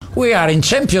We are in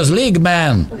Champions League,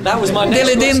 man. That was my next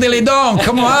Dilly din, dilly dong,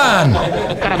 come on.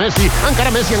 Encara Messi,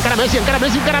 encara Messi, encara Messi, encara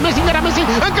Messi, encara Messi, encara Messi,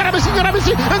 encara Messi, encara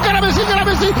Messi, encara Messi, encara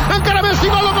Messi, encara Messi,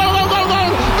 gol, gol, gol, gol, gol,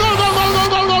 gol, gol, gol,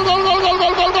 gol, gol, gol, gol, gol,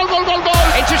 gol, gol, gol, gol, gol, gol.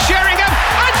 Into Sheringham,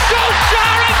 and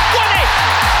Solskjaer has won it.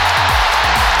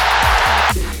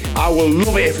 I will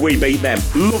love it if we beat them.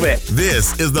 Love it.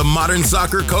 This is the Modern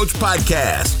Soccer Coach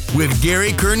Podcast with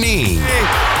Gary Curneen.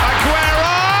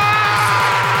 Aguero!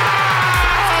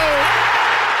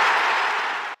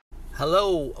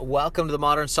 Hello, welcome to the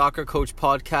Modern Soccer Coach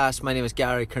Podcast. My name is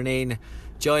Gary Curneen.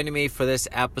 Joining me for this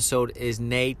episode is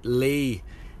Nate Lee.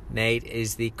 Nate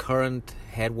is the current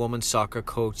head women's soccer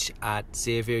coach at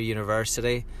Xavier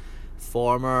University,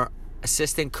 former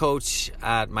assistant coach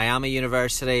at Miami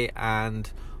University,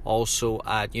 and also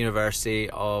at University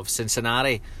of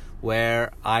Cincinnati,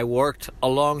 where I worked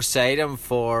alongside him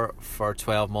for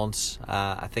 12 months.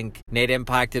 I think Nate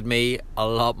impacted me a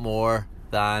lot more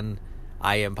than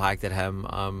I impacted him.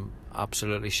 I'm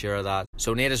absolutely sure of that.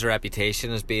 So Nate has a reputation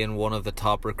as being one of the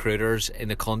top recruiters in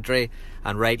the country,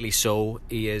 and rightly so.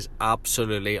 He is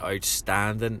absolutely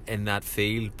outstanding in that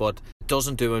field, but it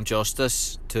doesn't do him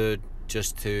justice to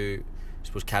I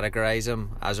suppose categorise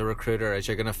him as a recruiter. As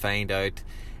you're going to find out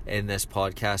in this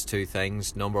podcast, two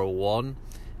things. Number one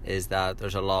is that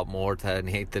there's a lot more to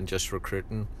Nate than just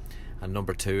recruiting, and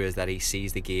number two is that he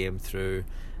sees the game through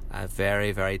a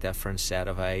very, very different set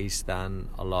of eyes than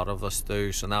a lot of us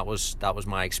do. So that was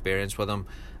my experience with him.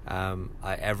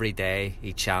 Every day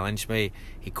he challenged me,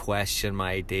 he questioned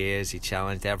my ideas, he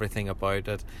challenged everything about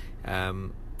it,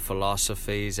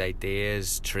 philosophies,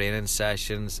 ideas, training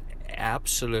sessions,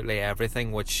 absolutely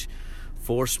everything, which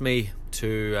forced me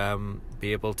to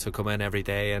be able to come in every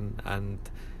day and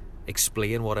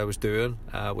explain what I was doing,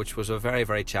 which was a very,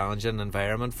 very challenging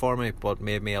environment for me, but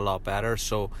made me a lot better.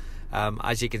 So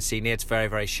as you can see, Nate's very,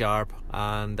 very sharp,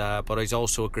 and but he's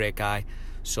also a great guy.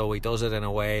 So he does it in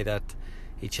a way that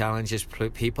he challenges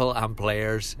people and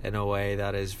players in a way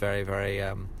that is very, very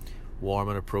warm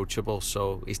and approachable.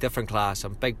 So he's different class.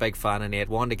 I'm a big fan of Nate.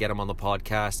 One, to get him on the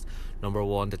podcast, number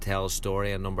one, to tell his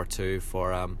story, and number two,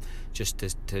 for just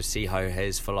to see how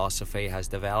his philosophy has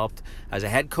developed as a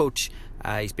head coach.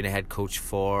 He's been a head coach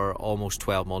for almost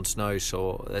 12 months now,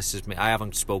 so this is me. I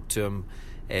haven't spoke to him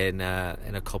in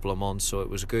a couple of months, so it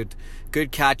was a good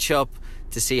catch up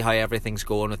to see how everything's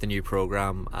going with the new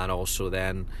program, and also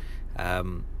then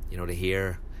to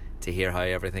hear how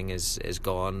everything is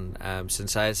gone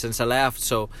since I left.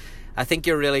 So I think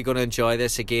you're really going to enjoy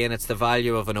this. Again, it's the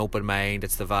value of an open mind,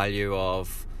 it's the value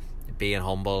of being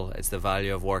humble, it's the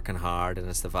value of working hard, and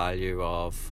it's the value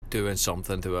of doing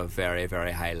something to a very,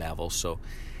 very high level. So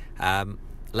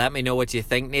let me know what you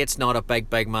think. Nate's not a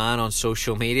big man on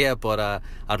social media, but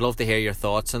I'd love to hear your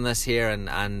thoughts on this here. And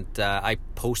I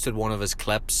posted one of his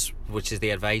clips, which is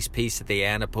the advice piece at the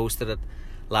end. I posted it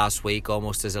last week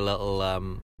almost as a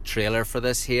little trailer for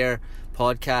this here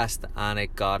podcast, and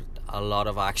it got a lot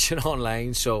of action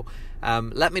online. So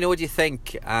let me know what you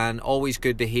think, and always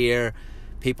good to hear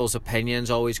people's opinions,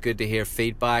 always good to hear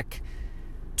feedback.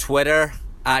 Twitter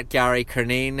at Gary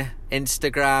Curneen,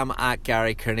 Instagram at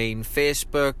Gary Curneen,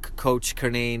 Facebook Coach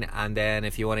Curneen, and then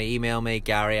if you want to email me,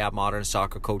 Gary at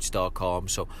modernsoccercoach.com.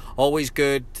 So always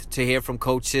good to hear from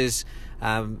coaches.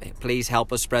 Please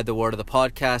help us spread the word of the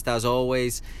podcast. As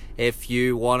always, if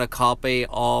you want a copy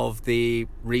of the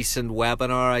recent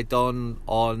webinar I done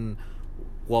on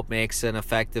what makes an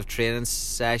effective training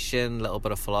session, a little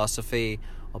bit of philosophy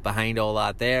behind all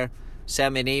that there,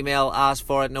 send me an email, ask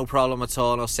for it, no problem at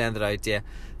all, and I'll send it out to you.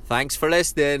 Thanks for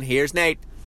listening. Here's Nate.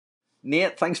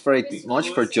 Nate, thanks very much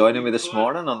for joining me this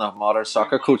morning on the Modern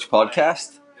Soccer Coach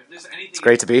Podcast. It's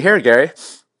great to be here, Gary.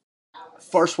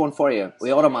 First one for you.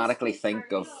 We automatically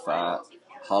think of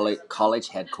college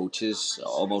head coaches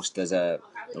almost as a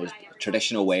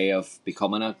traditional way of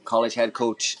becoming a college head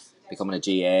coach, becoming a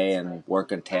GA and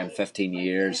working 10, 15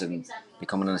 years and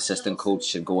becoming an assistant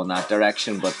coach and going that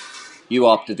direction. But you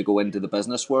opted to go into the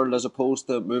business world as opposed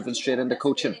to moving straight into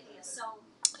coaching.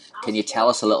 Can you tell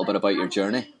us a little bit about your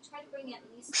journey?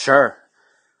 Sure.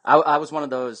 I was one of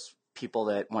those people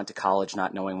that went to college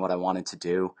not knowing what I wanted to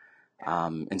do.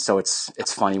 And so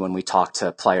it's funny when we talk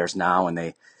to players now and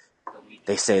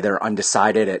they say they're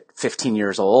undecided at 15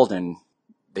 years old and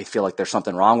they feel like there's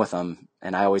something wrong with them.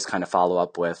 And I always kind of follow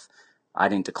up with, I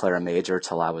didn't declare a major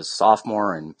till I was a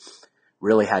sophomore and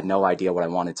really had no idea what I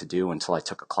wanted to do until I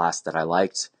took a class that I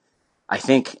liked. I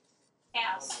think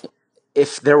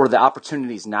if there were the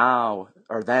opportunities now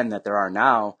or then that there are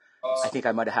now, I think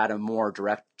I might have had a more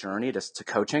direct journey to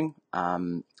coaching.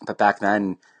 But back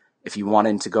then, if you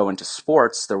wanted to go into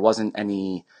sports, there wasn't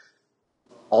any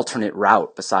alternate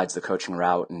route besides the coaching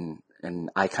route.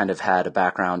 And I kind of had a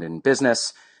background in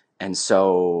business. And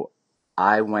so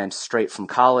I went straight from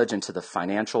college into the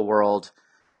financial world.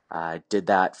 I did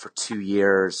that for 2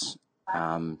 years.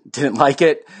 Didn't like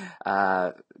it.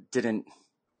 Didn't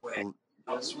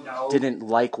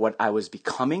like what I was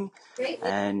becoming.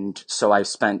 And so I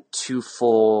spent 2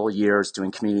 full years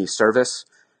doing community service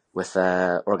with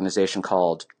an organization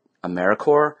called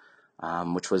AmeriCorps,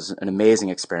 which was an amazing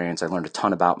experience. I learned a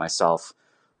ton about myself,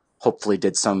 hopefully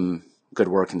did some good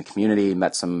work in the community,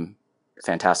 met some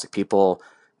fantastic people,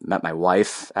 met my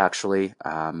wife, actually.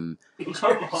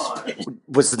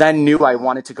 Was then knew I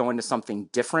wanted to go into something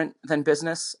different than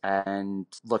business, and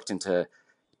looked into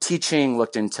teaching,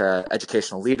 looked into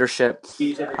educational leadership,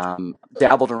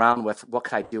 dabbled around with what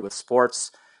could I do with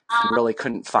sports, and really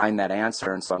couldn't find that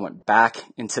answer. And so I went back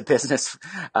into business,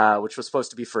 which was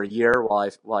supposed to be for a year while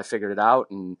I figured it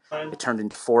out, and it turned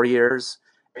into 4 years.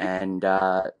 And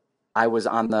I was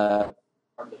on the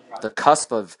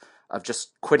cusp of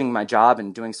just quitting my job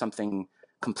and doing something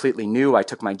completely new. I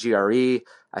took my GRE.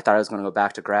 I thought I was going to go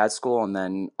back to grad school. And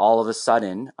then all of a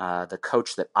sudden, the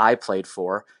coach that I played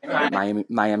for at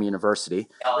Miami University,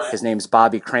 his name's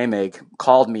Bobby Cramig,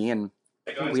 called me, and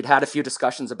we'd had a few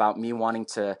discussions about me wanting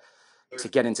to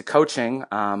get into coaching.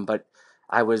 But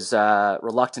I was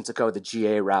reluctant to go the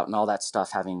GA route and all that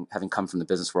stuff, having come from the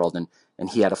business world. And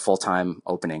he had a full-time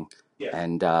opening.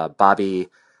 And Bobby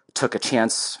took a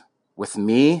chance with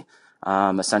me,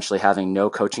 essentially having no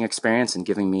coaching experience, and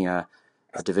giving me a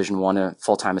Division I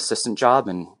full-time assistant job.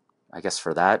 And I guess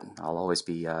for that, I'll always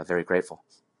be very grateful.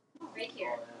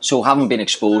 So having been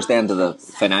exposed then to the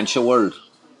financial world,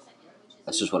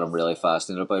 this is what I'm really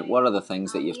fascinated about. What are the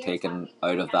things that you've taken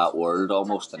out of that world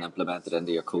almost and implemented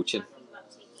into your coaching?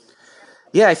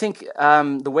 Yeah, I think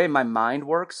the way my mind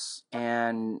works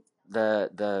and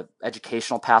the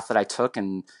educational path that I took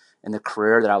and the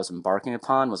career that I was embarking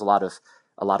upon was a lot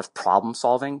of problem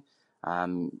solving.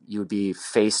 You would be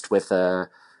faced with a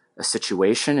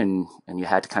situation, and you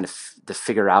had to kind of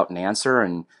figure out an answer.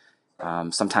 And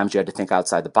sometimes you had to think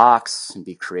outside the box and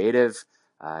be creative.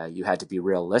 You had to be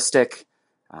realistic.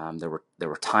 There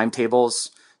were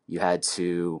timetables. You had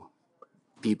to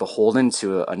be beholden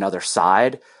to another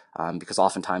side, because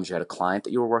oftentimes you had a client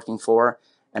that you were working for.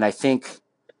 And I think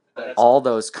all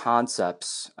those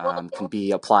concepts can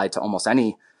be applied to almost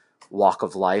any walk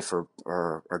of life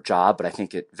or job, but I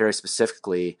think it very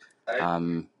specifically,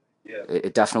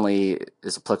 it definitely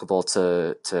is applicable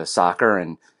to soccer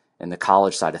and the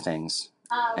college side of things.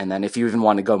 And then if you even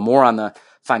want to go more on the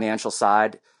financial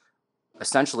side,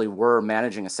 essentially we're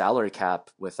managing a salary cap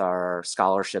with our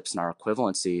scholarships and our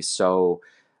equivalency. So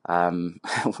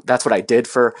that's what I did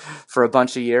for a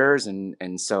bunch of years.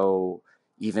 And so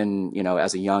even,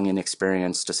 as a young,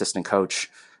 inexperienced assistant coach,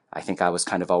 I think I was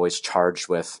kind of always charged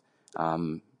with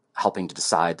helping to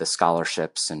decide the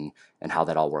scholarships and how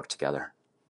that all worked together.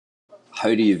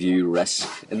 How do you view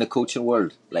risk in the coaching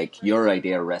world? Like, your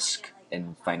idea of risk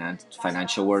in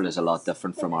financial world is a lot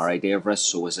different from our idea of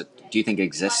risk. So do you think it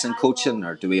exists in coaching,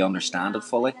 or do we understand it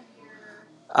fully?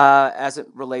 As it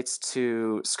relates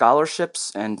to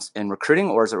scholarships and recruiting,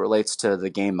 or as it relates to the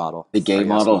game model? The game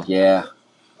model, yeah.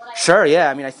 Sure, yeah.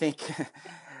 I mean, I think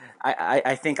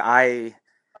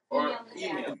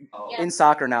in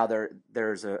soccer now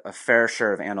there's a fair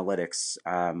share of analytics.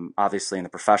 Obviously, in the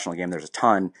professional game, there's a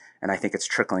ton, and I think it's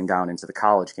trickling down into the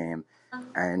college game.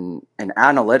 And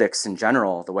analytics in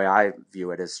general, the way I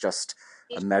view it, is just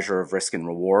a measure of risk and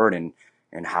reward, and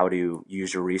how to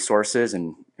use your resources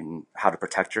and how to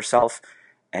protect yourself.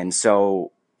 And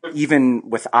so even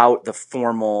without the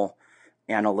formal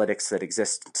analytics that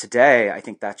exist today, I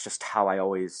think that's just how I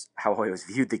always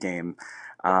viewed the game.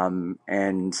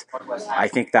 And I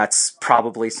think that's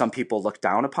probably some people look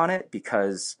down upon it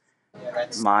because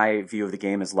my view of the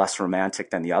game is less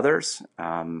romantic than the others.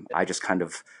 I just kind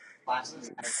of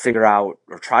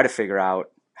try to figure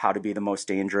out how to be the most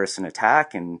dangerous in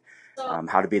attack, and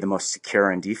how to be the most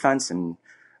secure in defense, and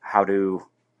how to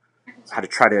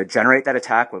try to generate that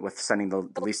attack with sending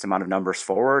the least amount of numbers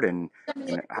forward. And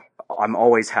I'm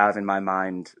always have in my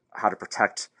mind how to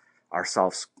protect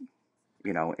ourselves,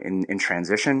 in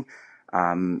transition.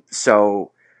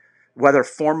 So whether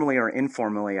formally or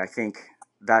informally, I think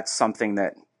that's something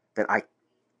that I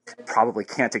probably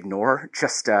can't ignore,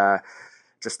 just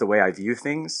the way I view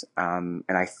things. And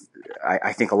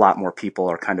I think a lot more people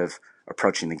are kind of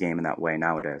approaching the game in that way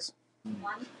nowadays.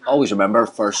 I always remember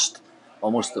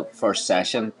almost the first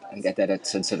session I think I did at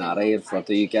Cincinnati in front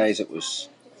of you guys. It was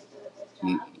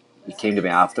you came to me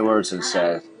afterwards and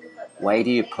said, why do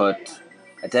you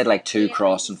I did like 2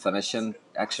 cross and finishing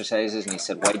exercises, and he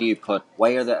said,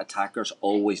 why are the attackers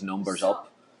always numbers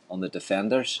up on the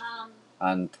defenders?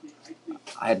 And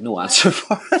I had no answer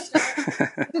for it.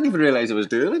 I didn't even realise I was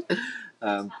doing it.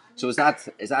 So is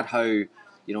that how,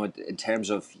 in terms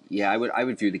of, I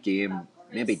would view the game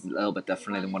maybe a little bit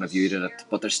differently than when I viewed it,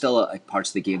 but there's still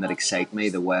parts of the game that excite me.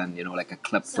 The when, like a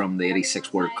clip from the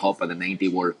 86 World Cup or the 90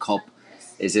 World Cup.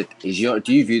 Do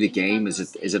you view the game, is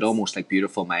it almost like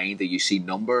Beautiful Mind that you see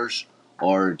numbers,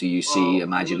 or do you see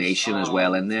imagination as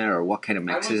well in there, or what kind of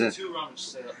mix is it?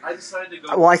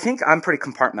 Well, I think I'm pretty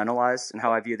compartmentalized in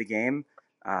how I view the game.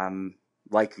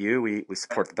 Like you, we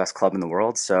support the best club in the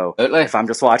world. So if I'm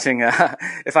just watching a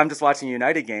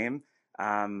United game,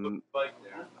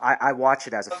 I watch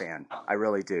it as a fan. I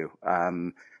really do.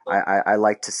 I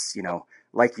like to,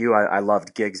 like you, I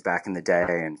loved Giggs back in the day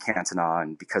and Cantona,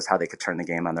 and because how they could turn the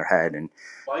game on their head, and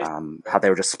how they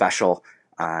were just special.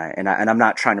 And I'm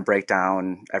not trying to break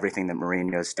down everything that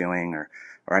Mourinho's doing or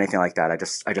anything like that.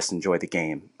 I just enjoy the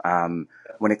game.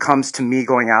 When it comes to me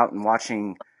going out and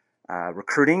watching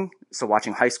recruiting, so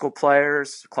watching high school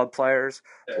players, club players,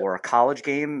 or a college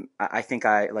game, I think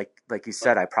like you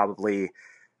said, I probably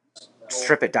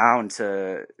strip it down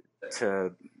to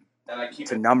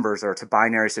numbers or to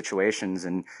binary situations,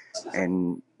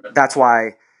 and that's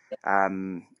why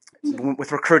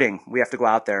with recruiting we have to go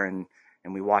out there and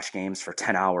we watch games for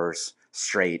 10 hours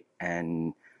straight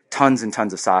and tons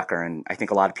of soccer, and I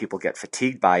think a lot of people get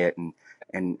fatigued by it,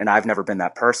 and I've never been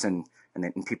that person,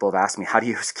 and people have asked me, how do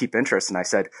you keep interest? And I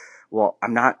said, well,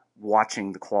 I'm not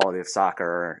watching the quality of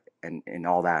soccer and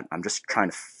all that. I'm just trying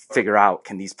to figure out,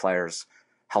 can these players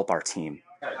help our team?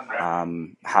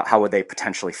 How would they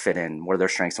potentially fit in? What are their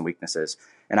strengths and weaknesses?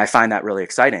 And I find that really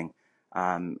exciting.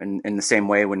 And in the same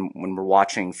way, when we're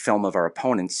watching film of our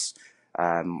opponents,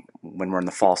 when we're in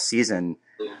the fall season,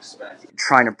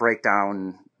 trying to break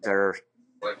down their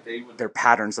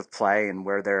patterns of play and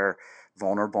where they're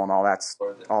vulnerable and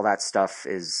all that stuff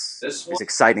is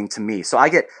exciting to me. So I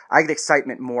get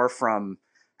excitement more from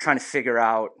trying to figure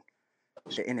out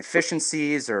the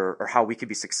inefficiencies or how we could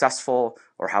be successful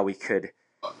or how we could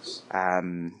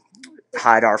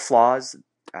hide our flaws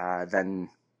than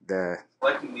the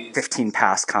 15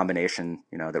 pass combination,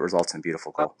 that results in a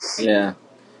beautiful goal. Yeah.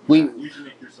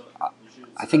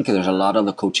 I think there's a lot of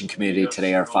the coaching community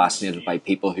today are fascinated by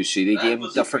people who see the game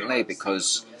differently,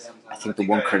 because I think the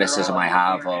one criticism I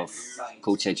have of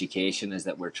coach education is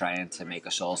that we're trying to make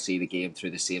us all see the game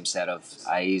through the same set of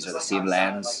eyes or the same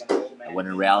lens, when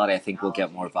in reality I think we'll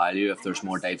get more value if there's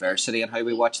more diversity in how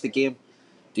we watch the game.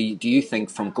 Do you think,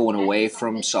 from going away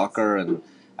from soccer and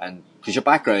because your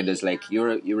background is like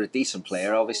you're a decent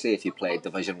player, obviously, if you played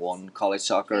Division 1 college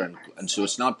soccer, and so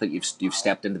it's not that you've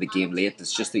stepped into the game late,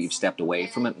 it's just that you've stepped away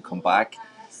from it and come back.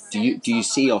 Do you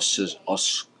see us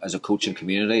as a coaching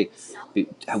community,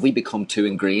 have we become too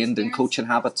ingrained in coaching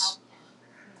habits?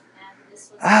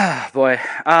 Boy,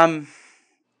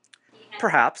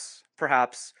 perhaps.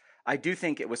 I do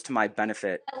think it was to my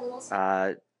benefit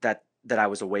that I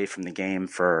was away from the game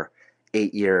for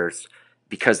 8 years,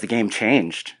 because the game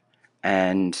changed,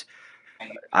 and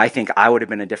I think I would have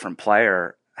been a different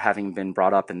player having been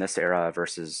brought up in this era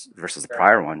versus the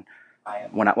prior one.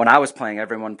 When I was playing,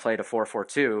 everyone played a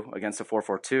 4-4-2 against a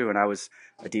 4-4-2, and I was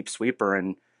a deep sweeper,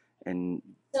 and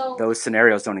those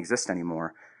scenarios don't exist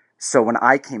anymore. So when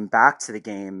I came back to the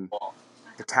game,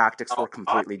 the tactics were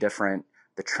completely different.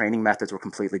 The training methods were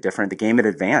completely different. The game had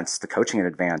advanced. The coaching had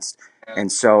advanced.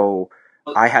 And so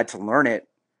I had to learn it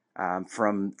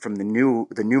from the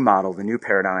new model, the new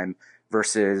paradigm,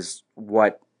 versus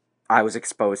what I was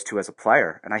exposed to as a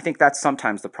player. And I think that's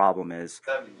sometimes the problem is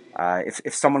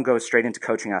if someone goes straight into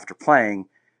coaching after playing,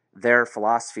 their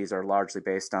philosophies are largely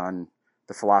based on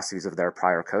the philosophies of their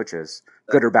prior coaches,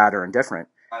 good or bad or indifferent.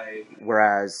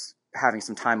 Whereas having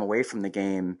some time away from the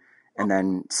game and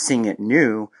then seeing it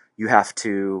new, you have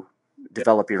to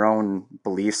develop your own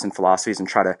beliefs and philosophies and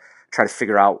try to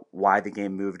figure out why the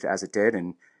game moved as it did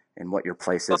and what your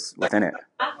place is within it.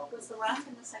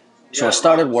 So I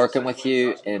started working with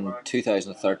you in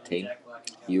 2013.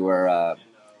 You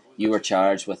were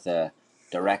charged with the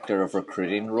director of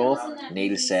recruiting role.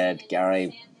 Neil said,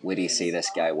 "Gary, where do you see this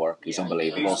guy work? He's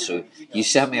unbelievable." So you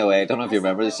sent me away. I don't know if you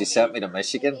remember this. You sent me to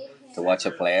Michigan to watch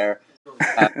a player.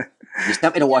 You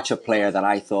sent me to watch a player that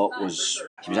I thought he was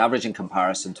average in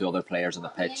comparison to other players on the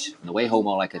pitch. On the way home,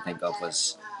 all I could think of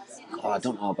was, I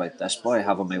don't know about this boy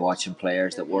having me watching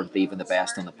players that weren't even the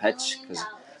best on the pitch.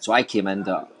 So I came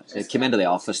into the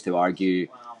office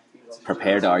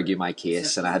prepared to argue my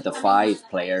case, and I had the 5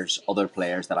 other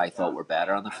players that I thought were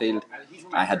better on the field.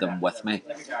 I had them with me.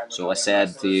 So I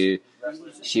said to you,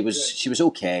 she was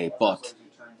okay, but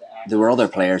there were other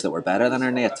players that were better than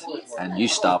her, Nate, and you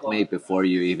stopped me before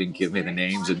you even gave me the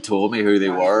names and told me who they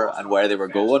were and where they were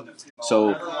going.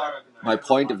 So my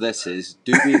point of this is,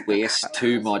 do we waste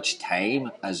too much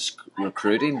time as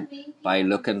recruiting by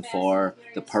looking for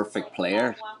the perfect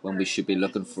player when we should be a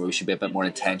bit more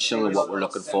intentional in what we're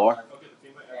looking for?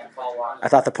 I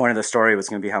thought the point of the story was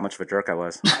going to be how much of a jerk I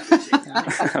was.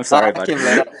 I'm sorry, buddy.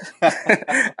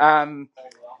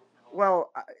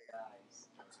 Well,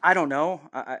 I don't know.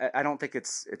 I don't think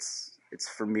it's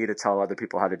for me to tell other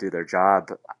people how to do their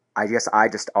job. I guess I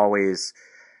just always,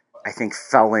 I think,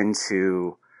 fell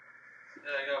into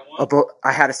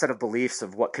I had a set of beliefs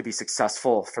of what could be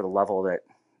successful for the level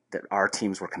that our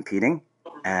teams were competing,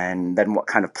 and then what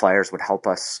kind of players would help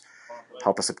us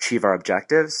achieve our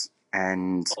objectives,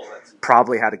 and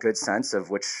probably had a good sense of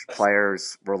which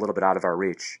players were a little bit out of our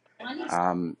reach.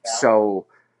 So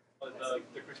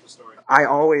I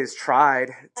always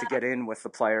tried to get in with the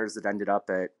players that ended up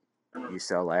at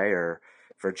UCLA or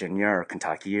Virginia or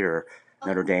Kentucky or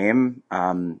Notre Dame.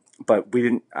 But we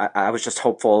didn't, I was just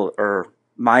hopeful or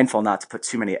mindful not to put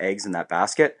too many eggs in that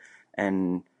basket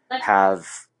and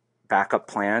have backup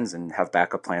plans and have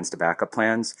backup plans to backup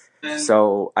plans.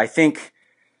 So I think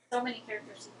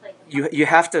you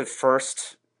have to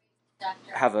first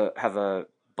have a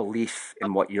belief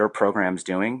in what your program's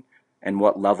doing and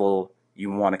what level you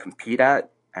want to compete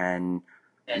at, and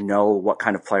know what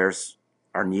kind of players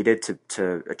are needed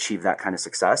to achieve that kind of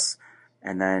success,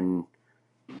 and then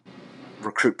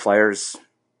recruit players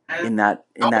in that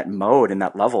mode, in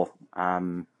that level.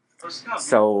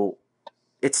 So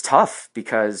it's tough,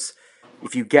 because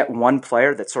if you get one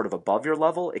player that's sort of above your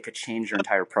level, it could change your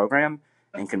entire program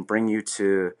and can bring you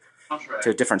to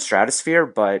a different stratosphere.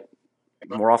 But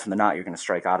more often than not, you're going to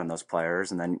strike out on those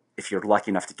players. And then if you're lucky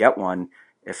enough to get one,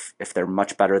 if they're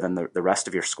much better than the rest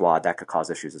of your squad, that could cause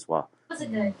issues as well.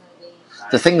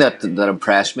 The thing that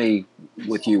impressed me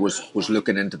with you was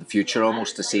looking into the future,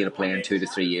 almost to see a player in 2 to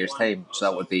 3 years' time. So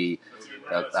that would be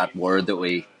that word that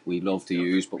we love to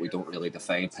use, but we don't really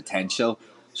define, potential.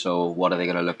 So what are they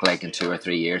going to look like in 2 or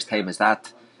 3 years' time? Is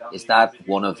that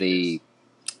one of the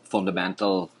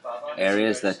fundamental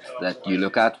areas that you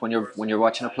look at when you're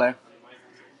watching a player?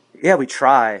 Yeah, we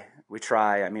try.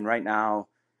 I mean, right now,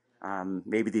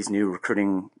 maybe these new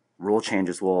recruiting rule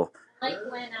changes will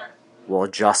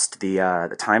adjust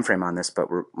the time frame on this. But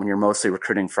when you're mostly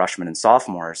recruiting freshmen and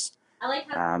sophomores,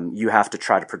 you have to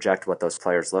try to project what those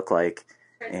players look like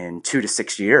in 2 to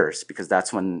 6 years, because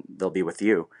that's when they'll be with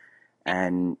you.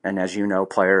 And as you know,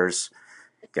 players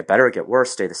get better, get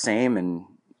worse, stay the same,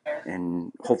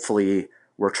 and hopefully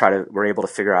we're able to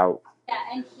figure out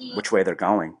which way they're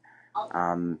going.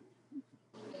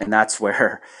 And that's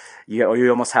where you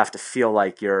almost have to feel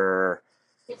like you're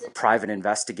a private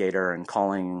investigator and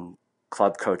calling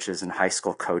club coaches and high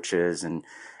school coaches and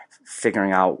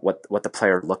figuring out what the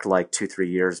player looked like 2-3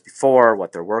 years before,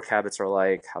 what their work habits are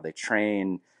like, how they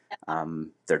train,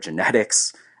 their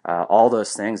genetics, all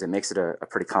those things. It makes it a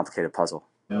pretty complicated puzzle.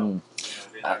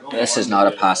 This is not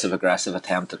a passive-aggressive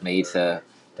attempt at me to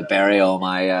bury all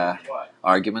my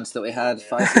arguments that we had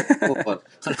 5 years ago, but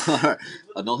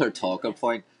another talking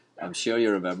point. I'm sure you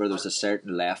remember there was a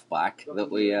certain left back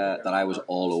that I was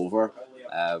all over.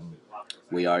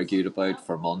 We argued about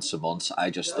for months and months.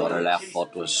 I just thought her left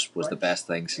foot was the best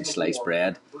thing since sliced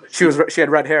bread. She had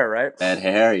red hair, right? Red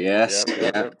hair, yes.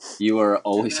 Yep. You were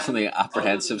always on the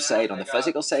apprehensive side, on the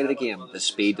physical side of the game, the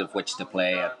speed of which to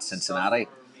play at Cincinnati.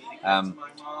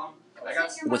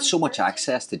 With so much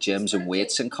access to gyms and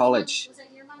weights in college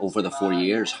over the 4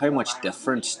 years, how much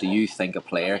difference do you think a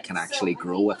player can actually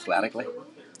grow athletically?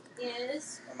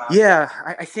 Yeah,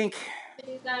 I think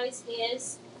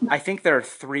there are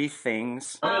 3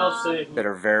 things that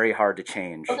are very hard to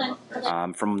change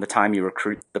from the time you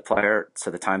recruit the player to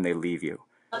the time they leave you.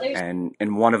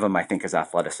 And one of them, I think, is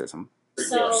athleticism.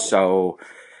 So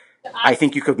I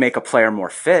think you could make a player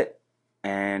more fit,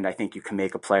 and I think you can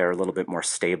make a player a little bit more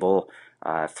stable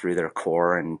through their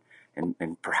core and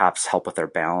perhaps help with their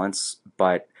balance.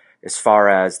 But as far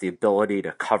as the ability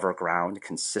to cover ground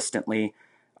consistently,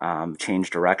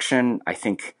 change direction, I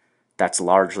think that's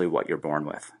largely what you're born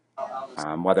with,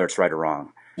 whether it's right or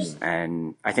wrong.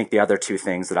 And I think the other 2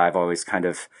 things that I've always kind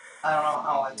of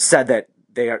said that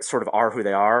they are who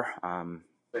they are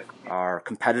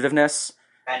competitiveness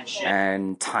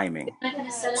and timing.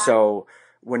 So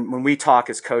when we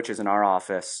talk as coaches in our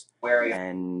office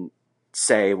and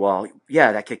say, well,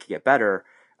 yeah, that kid could get better,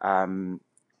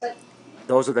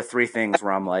 those are the 3 things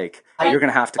where I'm like, you're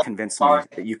going to have to convince me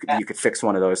that you could fix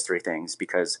one of those 3 things,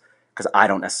 because I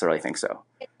don't necessarily think so.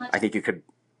 I think you could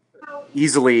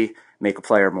easily make a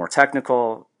player more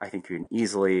technical. I think you can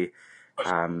easily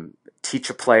teach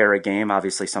a player a game.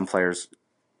 Obviously, some players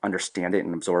understand it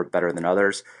and absorb it better than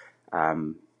others.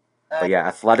 But yeah,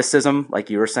 athleticism, like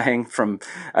you were saying,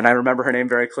 and I remember her name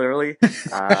very clearly.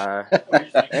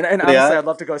 And honestly, I'd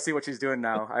love to go see what she's doing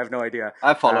now. I have no idea.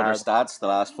 I followed her stats the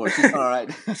last 4. She's all right.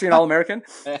 Is she an All-American?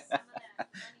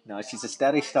 No, she's a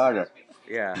steady starter.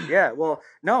 Yeah. Well,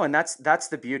 no, and that's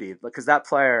the beauty, because that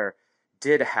player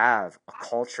did have a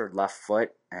cultured left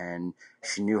foot, and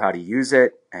she knew how to use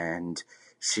it, and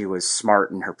she was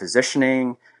smart in her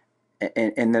positioning,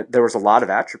 and there was a lot of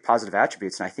positive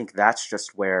attributes, and I think that's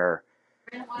just where,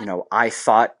 I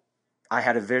thought I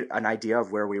had an idea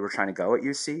of where we were trying to go at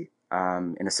UC,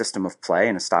 in a system of play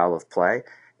and a style of play,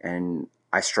 and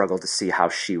I struggled to see how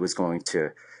she was going to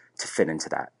fit into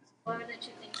that.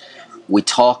 We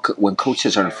talk when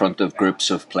coaches are in front of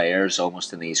groups of players,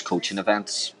 almost in these coaching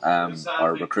events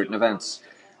or recruiting events,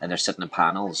 and they're sitting in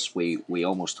panels. We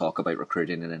almost talk about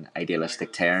recruiting in an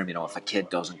idealistic term. If a kid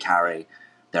doesn't carry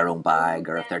their own bag,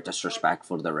 or if they're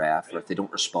disrespectful to the ref, or if they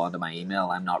don't respond to my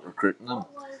email, I'm not recruiting them.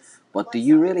 But do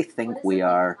you really think we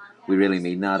really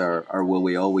mean that, or will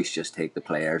we always just take the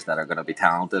players that are going to be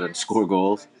talented and score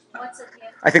goals?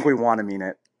 I think we want to mean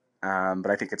it, but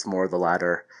I think it's more the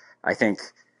latter. I think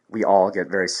we all get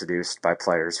very seduced by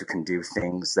players who can do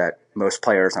things that most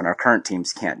players on our current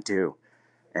teams can't do,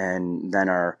 and then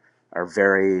are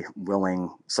very willing,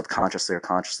 subconsciously or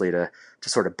consciously, to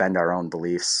sort of bend our own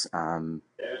beliefs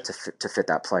to fit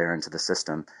that player into the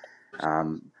system.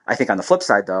 I think on the flip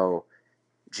side, though,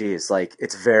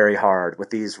 it's very hard with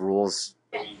these rules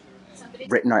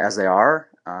written as they are,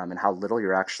 and how little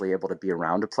you're actually able to be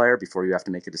around a player before you have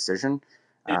to make a decision,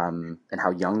 and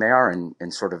how young they are,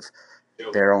 and sort of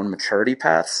their own maturity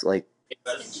paths. Like,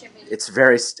 it's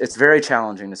very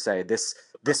challenging to say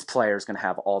this player is going to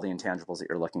have all the intangibles that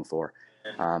you're looking for.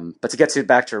 But to get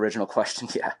back to your original question,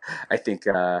 yeah, I think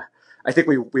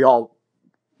we all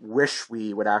wish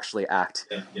we would actually act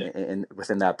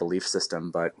within that belief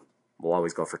system, but we'll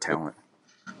always go for talent.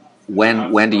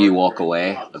 When do you walk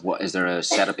away? Is there a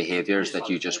set of behaviors that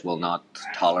you just will not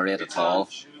tolerate at all?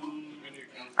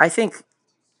 I think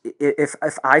if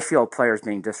I feel players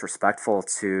being disrespectful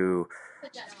to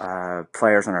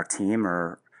players on our team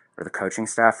or the coaching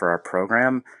staff or our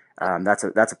program, that's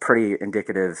a pretty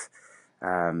indicative,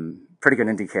 pretty good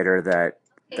indicator that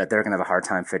they're going to have a hard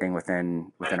time fitting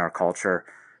within our culture.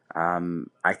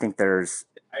 I think there's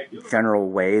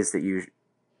general ways that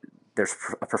there's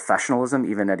a professionalism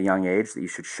even at a young age that you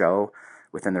should show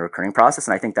within the recruiting process,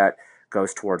 and I think that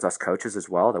goes towards us coaches as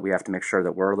well, that we have to make sure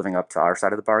that we're living up to our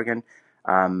side of the bargain.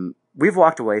 We've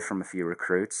walked away from a few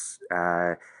recruits.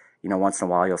 Once in a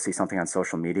while you'll see something on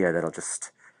social media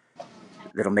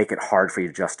that'll make it hard for you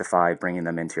to justify bringing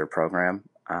them into your program.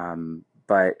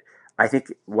 But I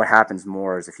think what happens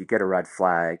more is if you get a red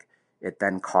flag, it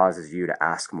then causes you to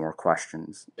ask more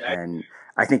questions. And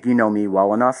I think you know me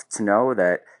well enough to know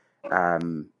that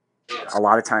a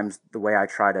lot of times the way I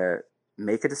try to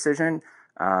make a decision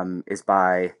is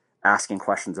by asking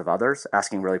questions of others,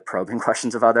 asking really probing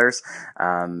questions of others.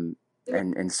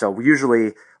 And so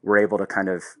usually we're able to kind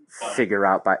of figure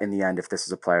out in the end if this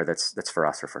is a player that's for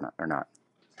us or not.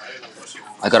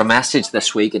 I got a message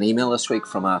this week, an email this week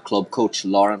from a club coach,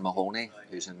 Lauren Mahoney,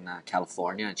 who's in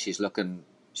California, and she was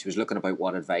looking about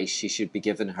what advice she should be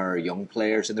giving her young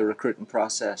players in the recruiting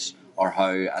process, or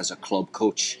how, as a club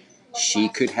coach, she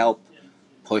could help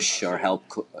push or help,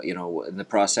 in the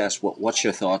process. What's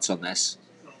your thoughts on this?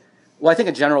 Well, I think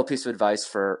a general piece of advice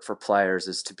for players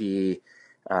is to be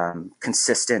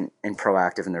consistent and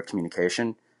proactive in their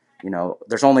communication.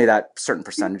 There's only that certain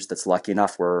percentage that's lucky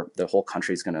enough where the whole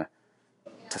country is going to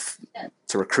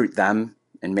recruit them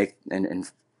and make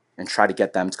and try to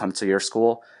get them to come to your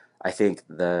school. I think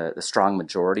the strong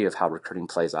majority of how recruiting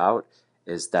plays out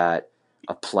is that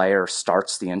a player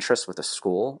starts the interest with a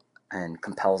school and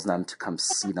compels them to come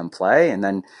see them play, and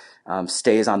then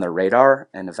stays on their radar,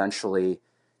 and eventually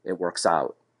it works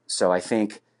out. So I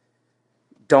think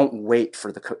don't wait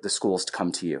for the schools to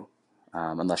come to you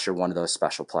unless you're one of those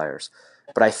special players.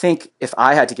 But I think if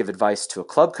I had to give advice to a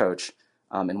club coach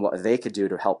and what they could do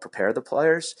to help prepare the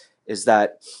players, is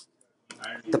that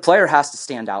the player has to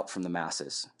stand out from the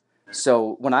masses.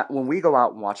 So when we go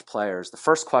out and watch players, the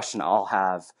first question I'll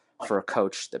have for a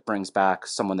coach that brings back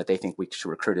someone that they think we should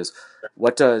recruit is,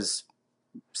 what does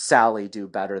Sally do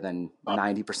better than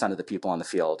 90% of the people on the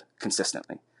field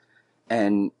consistently?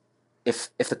 And if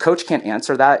the coach can't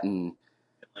answer that in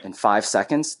 5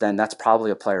 seconds, then that's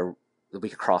probably a player that we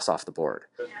could cross off the board.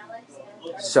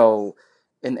 So,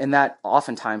 and that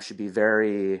oftentimes should be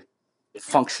very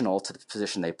functional to the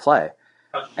position they play.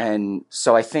 And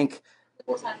so I think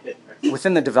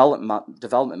within the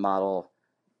development model,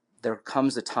 there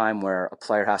comes a time where a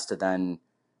player has to then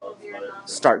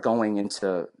start going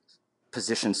into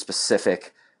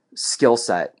position-specific skill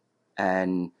set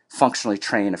and functionally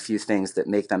train a few things that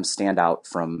make them stand out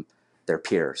from their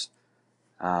peers.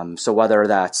 So whether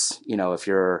that's, if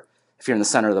you're in the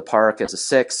center of the park as a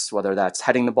 6, whether that's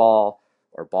heading the ball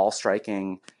or ball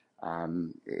striking,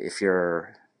 if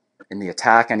you're in the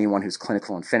attack, anyone who's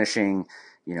clinical in finishing,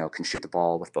 can shoot the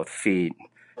ball with both feet,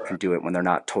 can do it when they're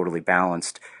not totally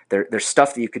balanced. There's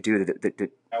stuff that you could do that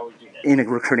in a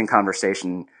recruiting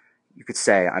conversation, you could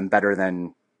say, I'm better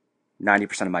than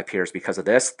 90% of my peers because of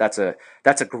this. That's a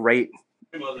great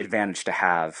advantage to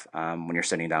have when you're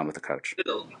sitting down with a coach.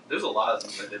 There's a lot of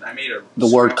things I did. I made a The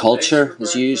word culture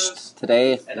is used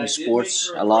today in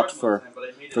sports a lot for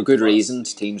good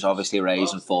reasons. Teams obviously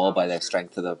rise and fall by the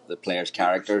strength of the players'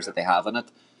 characters that they have in it.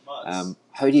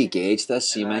 How do you gauge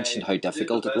this? You mentioned how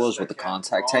difficult it was with the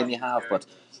contact time you have, but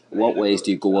what ways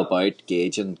do you go about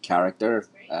gauging character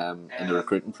in the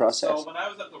recruiting process?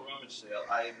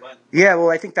 Yeah, well,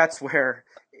 I think that's where,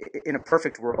 in a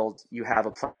perfect world, you have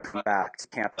a player come back to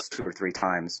campus 2 or 3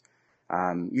 times.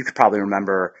 You could probably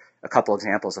remember a couple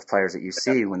examples of players at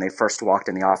UC when they first walked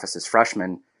in the office as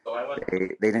freshmen.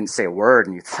 They didn't say a word,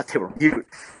 and you thought they were mute,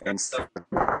 and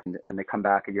they come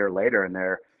back a year later, and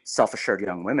they're self-assured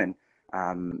young women.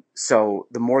 So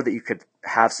the more that you could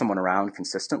have someone around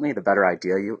consistently, the better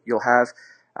idea you'll have.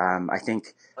 I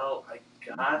think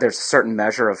there's a certain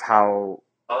measure of how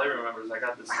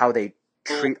they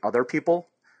treat other people.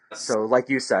 So like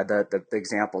you said, the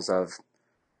examples of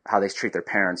how they treat their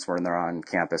parents when they're on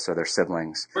campus or their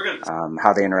siblings,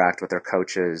 how they interact with their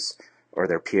coaches or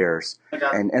their peers.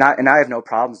 And I have no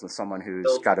problems with someone who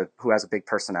has a big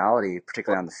personality,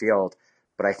 particularly on the field.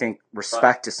 But I think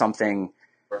respect is something,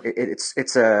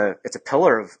 it's a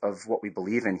pillar of what we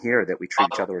believe in here, that we treat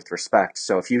each other with respect.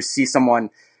 So if you see someone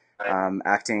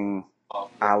acting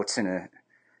out in an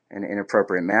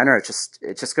inappropriate manner, it's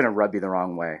just going to rub you the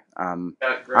wrong way. I'm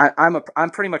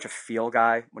pretty much a feel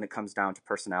guy when it comes down to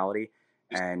personality,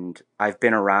 and I've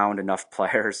been around enough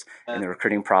players in the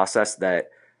recruiting process that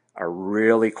are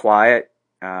really quiet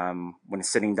when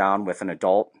sitting down with an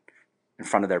adult in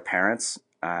front of their parents,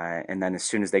 and then as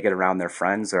soon as they get around their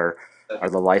friends or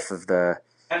the life of the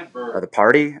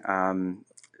party,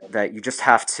 that you just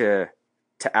have to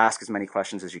ask as many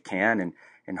questions as you can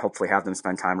and hopefully have them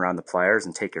spend time around the players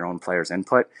and take your own players'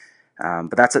 input.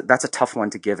 But that's a tough one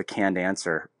to give a canned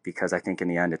answer, because I think in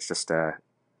the end it's just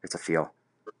it's a feel.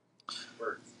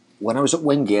 When I was at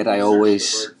Wingate,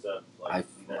 I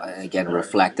again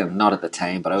reflecting, not at the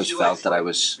time, but I always felt that I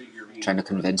was trying to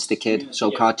convince the kid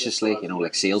subconsciously,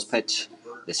 like sales pitch.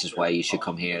 This is why you should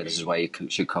come here. This is why you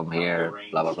should come here.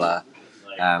 Blah blah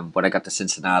blah. When I got to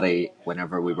Cincinnati,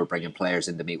 whenever we were bringing players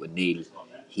in to meet with Neil,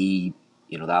 he,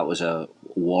 that was a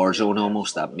war zone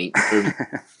almost, that meeting room.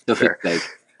 Sure.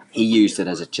 He used it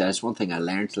as just one thing I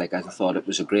learned. I thought it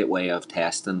was a great way of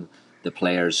testing the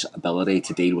player's ability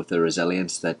to deal with the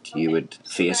resilience that you would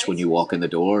face when you walk in the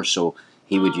door. So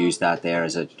he would use that there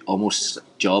as a almost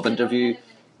job interview.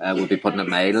 Would be putting it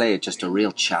mildly, just a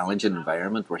real challenging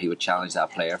environment where he would challenge that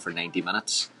player for 90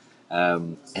 minutes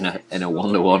in a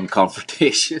one-to-one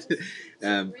confrontation.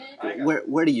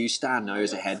 Where do you stand now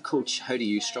as a head coach? How do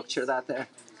you structure that there?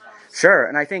 Sure,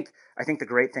 and I think the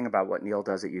great thing about what Neil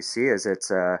does at UC is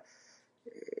it's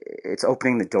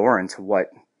opening the door into what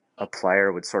a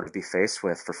player would sort of be faced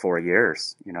with for 4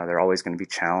 years. They're always going to be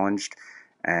challenged,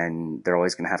 and they're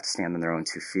always going to have to stand on their own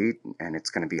 2 feet, and it's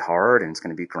going to be hard, and it's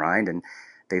going to be grind, and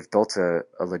they've built a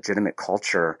legitimate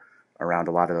culture around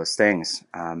a lot of those things.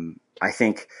 I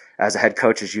think as a head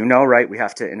coach, as you know, right, we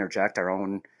have to interject our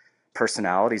own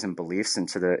personalities and beliefs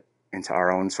into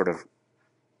our own sort of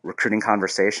recruiting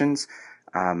conversations.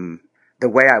 The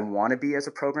way I want to be as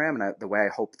a program, and the way I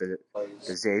hope the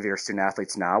Xavier student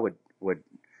athletes now would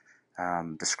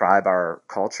describe our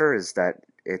culture, is that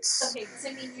it's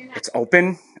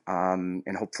open,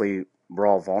 and hopefully we're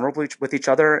all vulnerable with each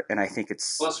other. And I think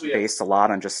it's based a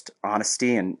lot on just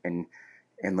honesty and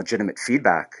legitimate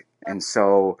feedback. And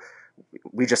so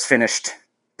we just finished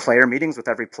player meetings with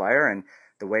every player, and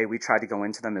the way we try to go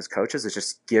into them as coaches is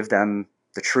just give them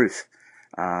the truth,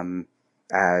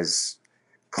 as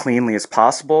cleanly as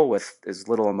possible, with as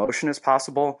little emotion as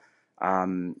possible.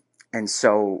 And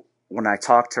so when I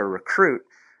talk to a recruit,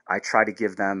 I try to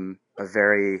give them a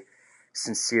very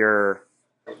sincere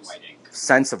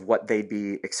sense of what they'd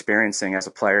be experiencing as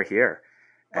a player here,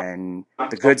 and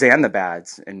the goods and the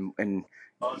bads. And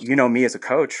me as a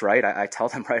coach, right? I tell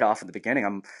them right off at the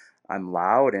beginning, I'm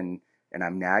loud and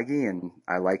I'm naggy and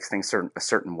I like things a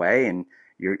certain way, and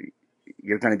you're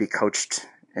going to be coached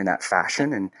in that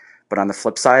fashion. But on the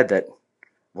flip side, that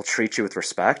we'll treat you with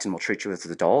respect and we'll treat you as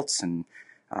adults, and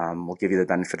we'll give you the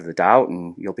benefit of the doubt,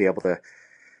 and you'll be able to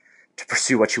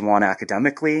pursue what you want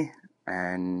academically,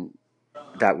 and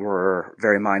that we're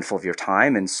very mindful of your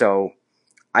time. And so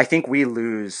I think we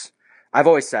lose. I've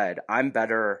always said I'm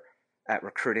better at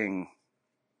recruiting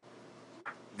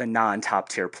the non-top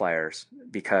tier players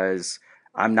because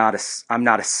I'm not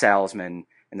a salesman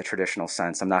in the traditional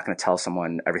sense. I'm not going to tell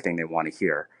someone everything they want to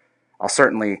hear. I'll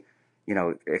certainly,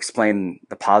 explain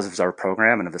the positives of our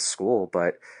program and of the school,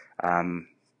 but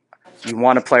you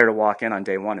want a player to walk in on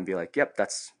day one and be like, yep,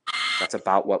 that's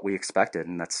about what we expected,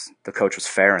 and the coach was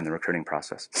fair in the recruiting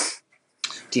process.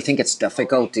 Do you think it's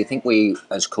difficult? Do you think we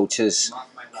as coaches,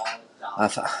 I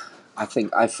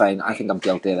think I'm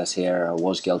guilty of this here, or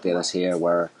was guilty of this here,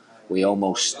 where we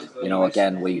almost,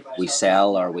 again, we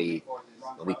sell, or we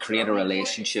create a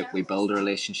relationship, we build a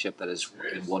relationship that is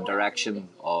in one direction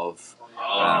of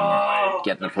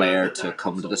getting a player to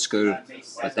come to the school,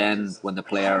 but then when the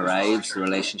player arrives, the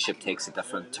relationship takes a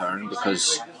different turn,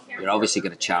 because you're obviously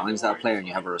going to challenge that player and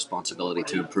you have a responsibility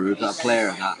to improve that player,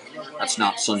 and that's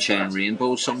not sunshine and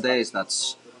rainbows some days.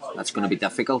 That's going to be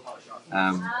difficult.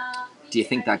 Do you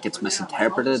think that gets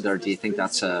misinterpreted, or do you think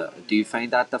do you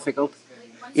find that difficult?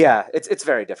 Yeah, it's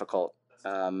very difficult.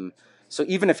 So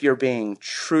even if you're being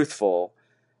truthful,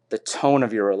 the tone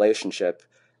of your relationship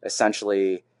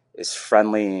essentially is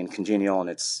friendly and congenial, and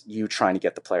it's you trying to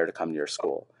get the player to come to your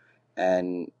school.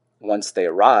 And once they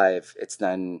arrive, it's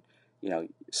then,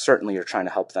 certainly you're trying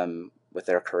to help them with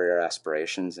their career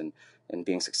aspirations and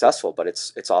being successful, but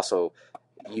it's also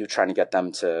you trying to get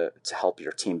them to help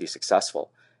your team be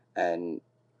successful. And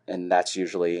that's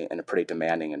usually in a pretty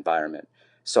demanding environment.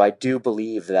 So I do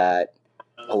believe that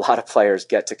a lot of players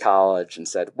get to college and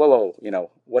said, whoa,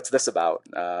 what's this about?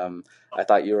 I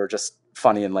thought you were just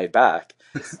funny and laid back.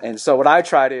 And so what I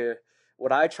try to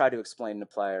explain to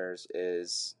players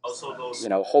is,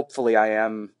 hopefully I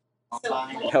am,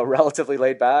 relatively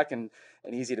laid back and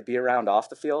easy to be around off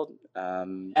the field.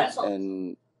 And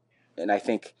I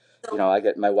think,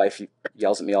 my wife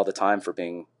yells at me all the time for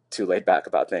being too laid back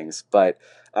about things, but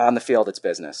on the field, it's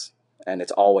business, and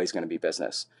it's always going to be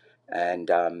business.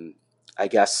 And I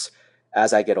guess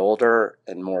as I get older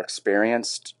and more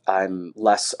experienced, I'm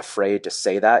less afraid to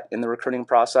say that in the recruiting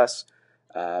process.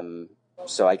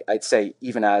 So I'd say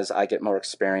even as I get more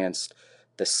experienced,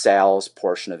 the sales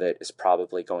portion of it is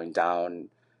probably going down,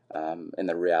 and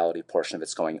the reality portion of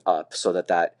it's going up, so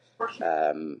that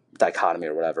dichotomy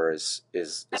or whatever is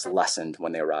lessened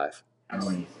when they arrive.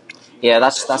 Yeah,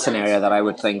 that's an area that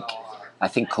I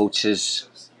think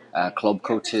coaches, club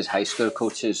coaches, high school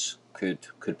coaches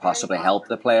could possibly help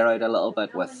the player out a little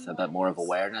bit with a bit more of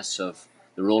awareness of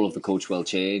the role of the coach will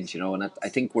change, and I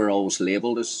think we're always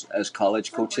labelled as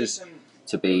college coaches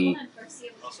to be,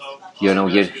 you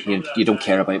don't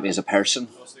care about me as a person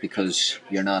because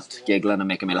you're not giggling and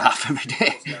making me laugh every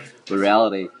day. But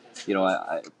reality,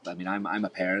 I'm a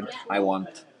parent. I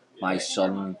want my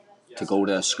son to go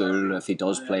to a school, if he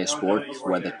does play a sport,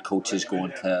 where the coach is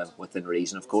going to, within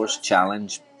reason of course,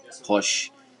 challenge,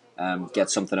 push, get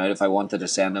something out. If I wanted to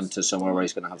send him to somewhere where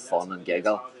he's going to have fun and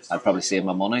giggle, I'd probably save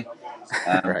my money.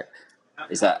 Right.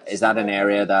 Is that an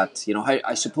area that,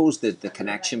 I suppose the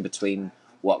connection between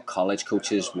what college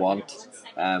coaches want,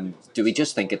 do we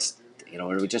just think it's,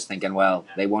 are we just thinking, well,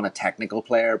 they want a technical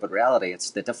player, but reality,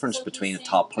 it's the difference between a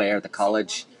top player at the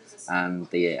college and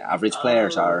the average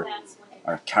players are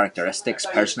characteristics,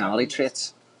 personality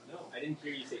traits.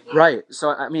 Right. So,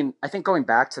 I think going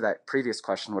back to that previous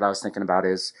question, what I was thinking about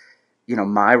is,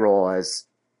 my role as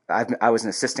I was an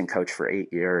assistant coach for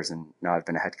 8 years, and now I've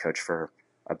been a head coach for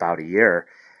about a year.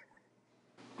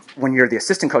 When you're the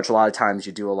assistant coach, a lot of times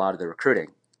you do a lot of the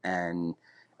recruiting, and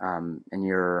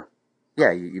you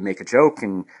make a joke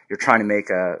and you're trying to make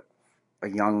a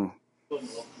young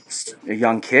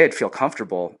kid feel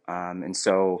comfortable. And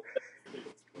so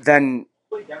then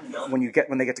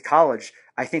when they get to college,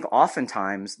 I think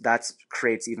oftentimes that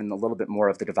creates even a little bit more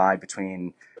of the divide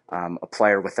between a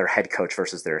player with their head coach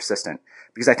versus their assistant.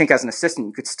 Because I think as an assistant,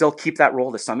 you could still keep that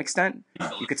role to some extent.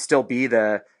 You could still be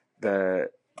the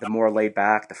more laid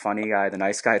back, the funny guy, the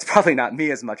nice guy. It's probably not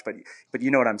me as much, but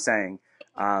you know what I'm saying.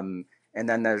 And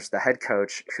then there's the head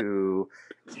coach who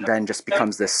then just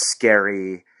becomes this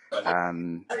scary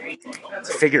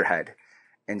figurehead.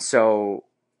 And so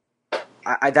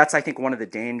that's, I think, one of the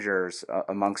dangers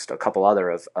amongst a couple other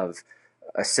of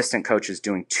assistant coaches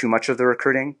doing too much of the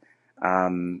recruiting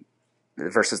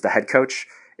versus the head coach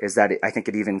is that I think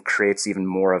it even creates even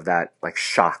more of that like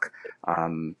shock,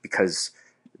 because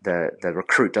the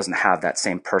recruit doesn't have that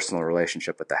same personal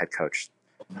relationship with the head coach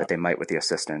that they might with the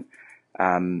assistant.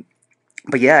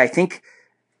 But yeah, I think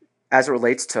as it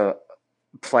relates to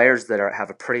players that have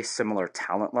a pretty similar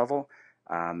talent level,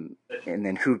 and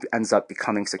then who ends up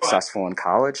becoming successful in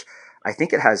college, I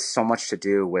think it has so much to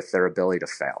do with their ability to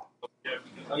fail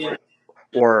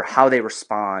or how they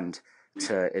respond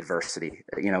to adversity,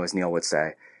 as Neil would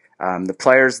say. The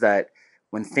players that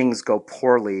when things go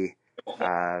poorly,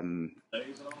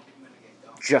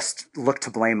 just look to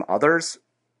blame others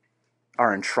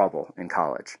are in trouble in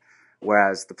college.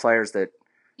 Whereas the players that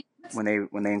when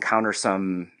they encounter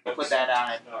some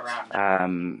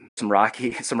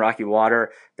rocky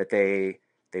water, that they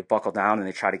buckle down and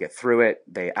they try to get through it.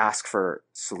 They ask for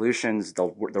solutions.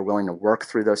 They're willing to work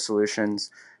through those solutions.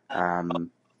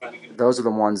 Those are the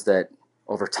ones that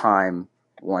over time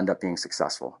will end up being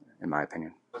successful, in my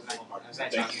opinion.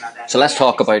 So let's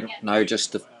talk about now,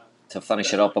 just to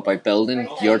finish it up, about building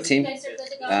your team.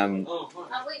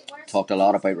 Talked a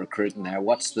lot about recruiting there.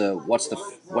 What's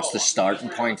the starting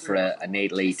point for a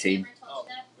Nate Lee team?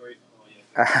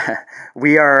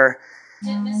 We are,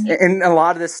 and a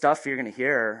lot of this stuff you're going to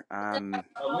hear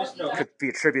could be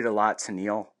attributed a lot to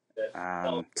Neil,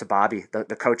 to Bobby,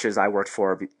 the coaches I worked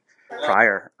for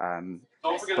prior.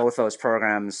 Both those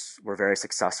programs were very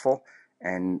successful,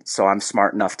 and so I'm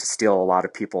smart enough to steal a lot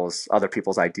of other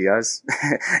people's ideas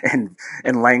and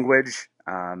language,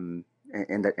 and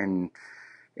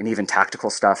even tactical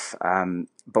stuff.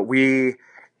 But we,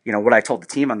 what I told the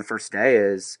team on the first day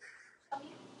is,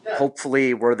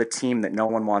 hopefully we're the team that no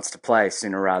one wants to play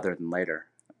sooner rather than later.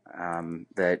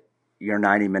 That your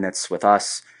 90 minutes with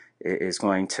us is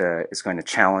going to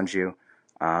challenge you.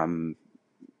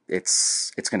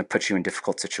 It's going to put you in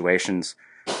difficult situations.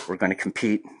 We're going to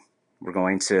compete. We're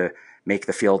going to make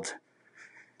the field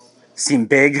seem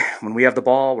big when we have the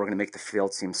ball. We're going to make the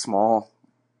field seem small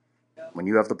when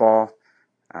you have the ball.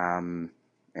 And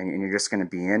you're just going to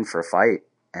be in for a fight.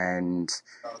 And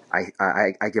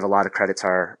I give a lot of credit to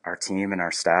our team and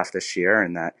our staff this year,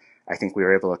 and that I think we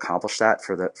were able to accomplish that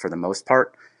for the most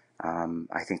part.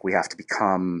 I think we have to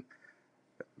become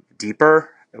deeper.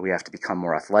 We have to become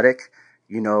more athletic.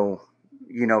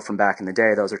 From back in the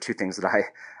day, those are two things that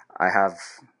I have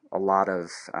a lot of.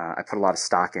 I put a lot of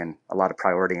stock in, a lot of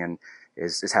priority in,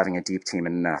 is having a deep team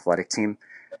and an athletic team.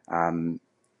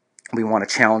 We want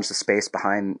to challenge the space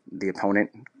behind the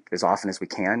opponent as often as we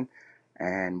can.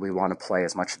 And we want to play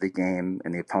as much of the game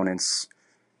in the opponent's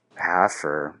half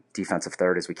or defensive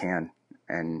third as we can.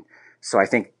 And so I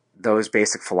think those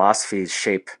basic philosophies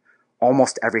shape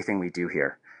almost everything we do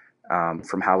here,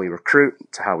 from how we recruit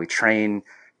to how we train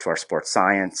to our sports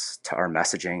science to our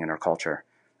messaging and our culture.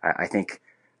 I think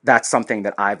that's something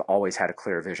that I've always had a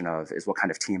clear vision of, is what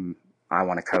kind of team I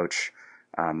want to coach,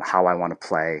 how I want to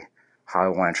play, how I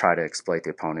want to try to exploit the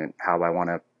opponent, how I want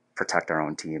to protect our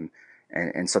own team.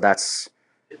 And so that's,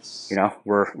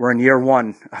 we're in year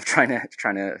one of trying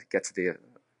to get to the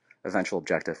eventual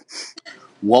objective.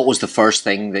 What was the first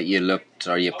thing that you looked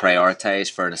or you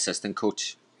prioritized for an assistant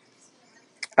coach?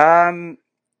 I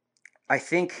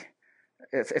think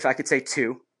if I could say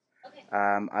two,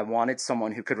 I wanted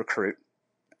someone who could recruit,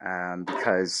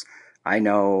 because I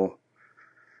know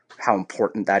how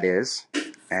important that is.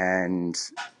 And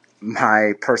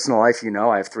my personal life,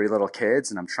 I have 3 little kids,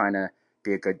 and I'm trying to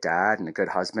be a good dad and a good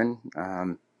husband,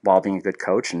 while being a good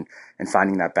coach, and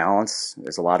finding that balance,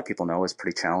 as a lot of people know, is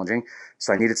pretty challenging.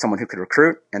 So I needed someone who could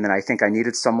recruit. And then I think I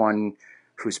needed someone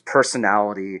whose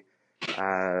personality,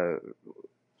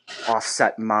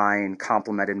 offset mine,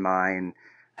 complemented mine,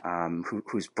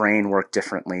 whose brain worked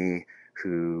differently,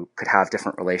 who could have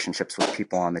different relationships with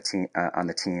people on the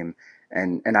team.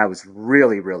 And I was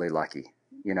really, really lucky.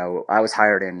 I was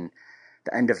hired in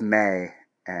the end of May,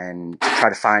 and to try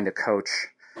to find a coach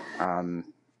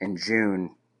in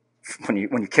June, when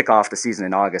you kick off the season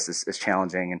in August, is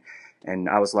challenging. And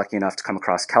I was lucky enough to come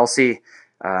across Kelsey,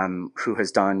 who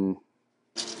has done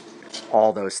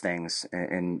all those things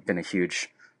and been a huge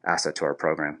asset to our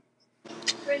program.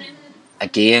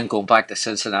 Again, going back to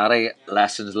Cincinnati,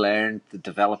 lessons learned,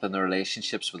 developing the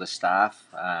relationships with the staff,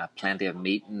 plenty of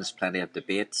meetings, plenty of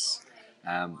debates.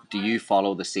 Do you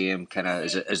follow the same kind of,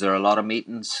 is there a lot of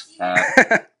meetings?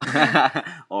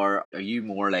 Or are you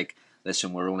more like,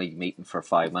 listen, we're only meeting for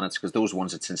 5 minutes? Because those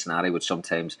ones at Cincinnati would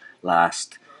sometimes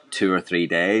last 2 or 3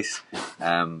 days.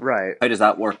 Right. How does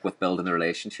that work with building the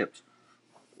relationships?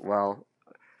 Well,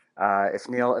 if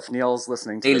Neil's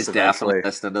listening to Neil's this definitely eventually,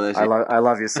 listening to this. I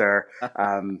love you, sir.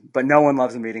 But no one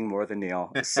loves a meeting more than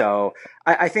Neil. So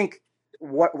I think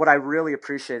what I really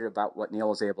appreciated about what Neil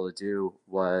was able to do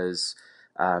was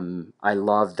I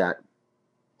love that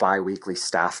bi-weekly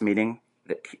staff meeting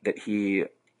that he,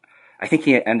 I think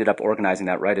he ended up organizing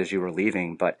that right as you were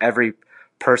leaving, but every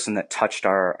person that touched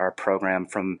our program,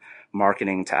 from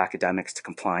marketing to academics to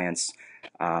compliance,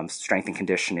 strength and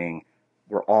conditioning,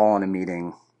 we're all in a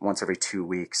meeting once every 2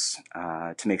 weeks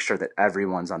to make sure that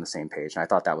everyone's on the same page. And I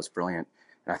thought that was brilliant.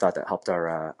 And I thought that helped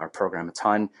our program a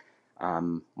ton.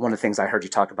 One of the things I heard you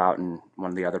talk about in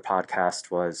one of the other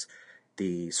podcasts was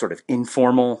the sort of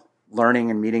informal learning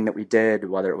and meeting that we did,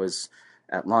 whether it was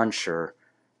at lunch or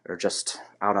just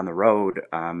out on the road.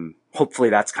 Hopefully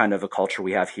that's kind of a culture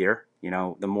we have here. You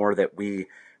know, the more that we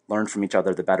learn from each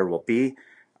other, the better we'll be.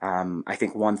 I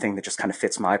think one thing that just kind of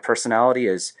fits my personality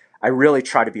is I really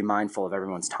try to be mindful of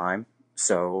everyone's time.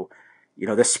 So, you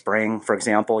know, this spring, for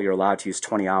example, you're allowed to use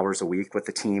 20 hours a week with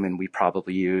the team, and we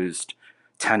probably used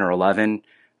 10 or 11.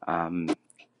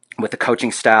 With the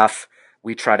coaching staff,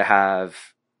 we try to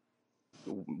have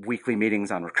weekly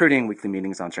meetings on recruiting, weekly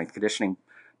meetings on strength conditioning,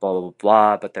 blah, blah,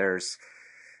 blah, but there's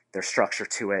structure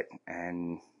to it,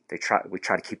 and we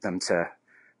try to keep them to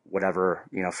whatever,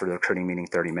 you know, for the recruiting meeting,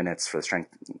 30 minutes, for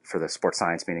the sports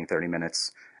science meeting, 30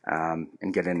 minutes,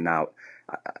 and get in and out.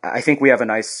 I think we have a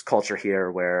nice culture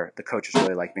here where the coaches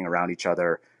really like being around each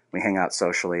other. We hang out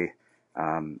socially,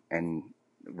 and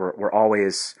we're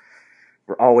always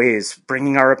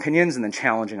bringing our opinions and then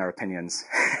challenging our opinions.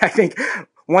 I think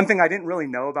one thing I didn't really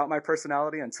know about my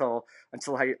personality until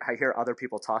I hear other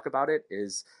people talk about it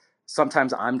is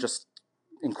sometimes I'm just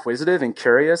inquisitive and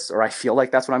curious, or I feel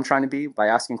like that's what I'm trying to be by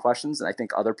asking questions. And I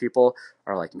think other people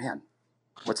are like, man,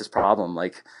 what's his problem?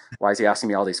 Like, why is he asking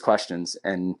me all these questions?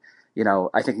 And, you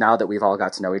know, I think now that we've all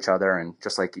got to know each other, and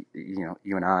just like, you know,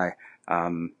 you and I,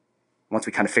 once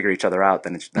we kind of figure each other out,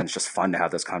 then it's just fun to have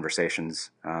those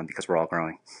conversations because we're all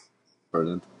growing.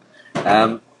 Brilliant.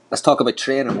 Let's talk about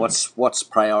training. What's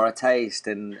prioritized?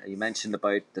 And you mentioned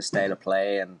about the style of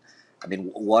play, and I mean,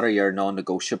 what are your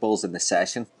non-negotiables in the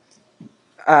session?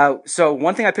 So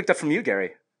one thing I picked up from you,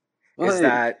 Gary, is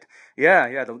that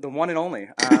the one and only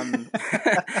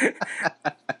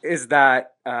is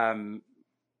that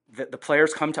the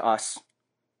players come to us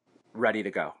ready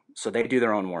to go. So they do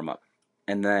their own warm up,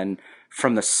 and then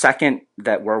from the second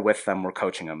that we're with them, we're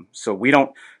coaching them. So we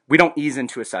don't ease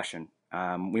into a session.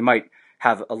 We might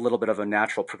have a little bit of a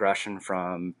natural progression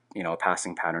from, you know, a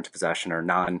passing pattern to possession, or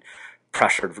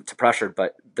non-pressured to pressured.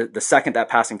 But the second that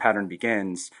passing pattern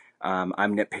begins, I'm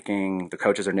nitpicking, the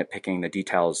coaches are nitpicking the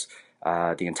details,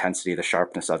 the intensity, the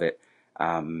sharpness of it.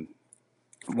 Another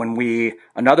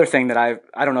thing that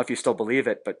I don't know if you still believe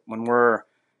it, but when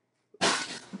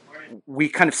we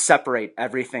kind of separate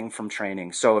everything from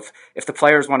training. So if the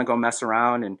players want to go mess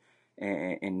around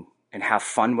and have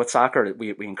fun with soccer,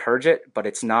 we encourage it, but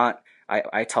it's not,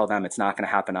 I tell them it's not going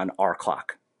to happen on our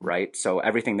clock, right? So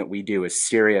everything that we do is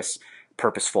serious,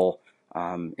 purposeful,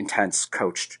 intense,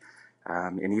 coached.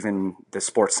 And even the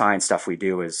sports science stuff we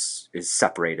do is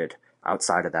separated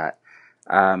outside of that.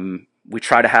 We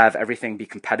try to have everything be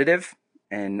competitive,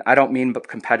 and I don't mean but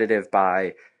competitive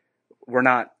by we're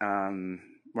not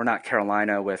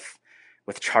Carolina with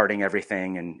charting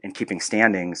everything and keeping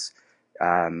standings.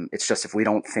 It's just if we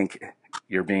don't think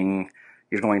you're going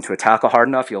to tackle hard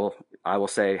enough, I will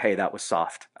say, hey, that was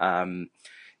soft. And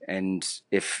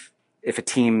if a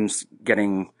team's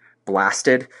getting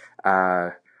blasted,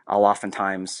 I'll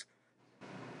oftentimes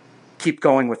keep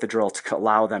going with the drill to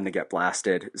allow them to get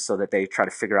blasted, so that they try to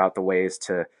figure out the ways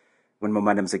to, when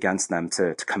momentum's against them,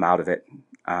 to come out of it.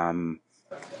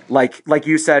 Like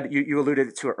you said, you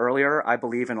alluded to it earlier, I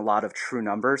believe in a lot of true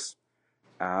numbers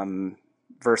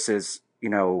versus, you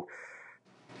know,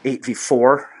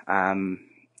 8v4.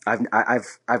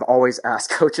 I've always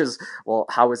asked coaches, well,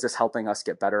 how is this helping us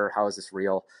get better? How is this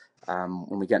real?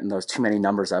 When we get in those too many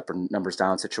numbers up or numbers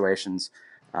down situations.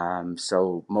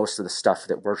 So most of the stuff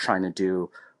that we're trying to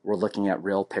do, we're looking at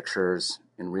real pictures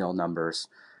and real numbers.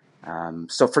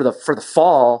 So for the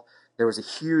fall, there was a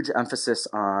huge emphasis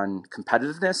on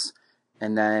competitiveness,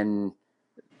 and then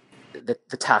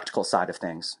the tactical side of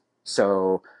things.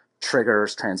 So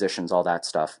triggers, transitions, all that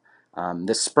stuff.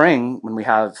 This spring, when we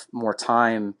have more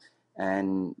time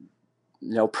and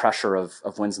no pressure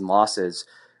of wins and losses,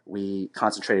 we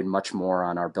concentrated much more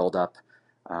on our build-up,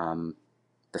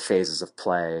 the phases of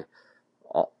play,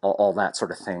 all that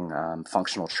sort of thing,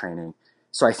 functional training.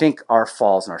 So I think our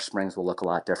falls and our springs will look a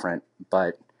lot different,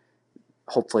 but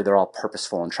hopefully they're all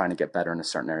purposeful and trying to get better in a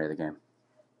certain area of the game.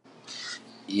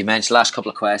 You mentioned, last couple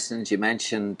of questions, you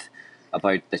mentioned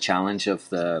about the challenge of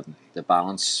the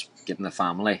balance, getting the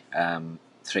family,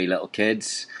 3 little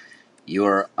kids.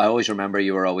 I always remember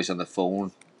you were always on the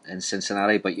phone in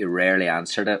Cincinnati, but you rarely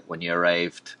answered it when you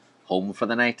arrived home for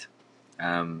the night.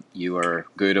 You were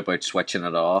good about switching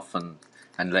it off and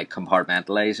like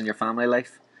compartmentalizing your family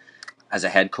life. As a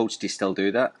head coach, do you still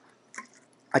do that?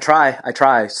 I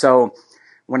try. So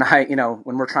when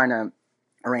we're trying to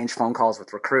arrange phone calls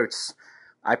with recruits,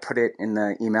 I put it in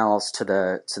the emails to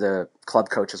the club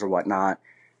coaches or whatnot,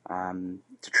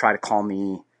 to try to call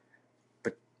me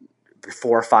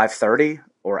before 5:30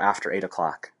 or after 8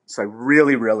 o'clock. So I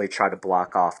really, really try to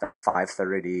block off that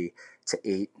 5:30 to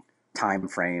 8 time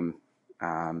frame,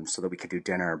 so that we could do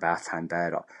dinner, bath time,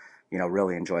 bed,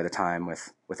 really enjoy the time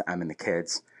with Em and the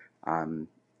kids. And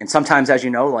sometimes, as you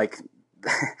know, like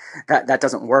that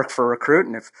doesn't work for a recruit.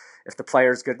 And if the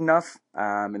player's good enough,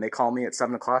 and they call me at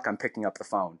 7 o'clock, I'm picking up the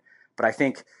phone. But I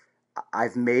think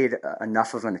I've made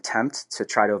enough of an attempt to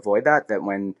try to avoid that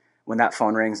when that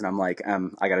phone rings and I'm like,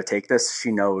 I got to take this,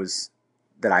 she knows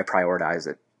that I prioritize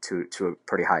it to a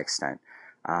pretty high extent.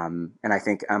 And I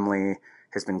think Emily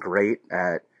has been great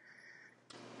at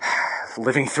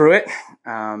living through it,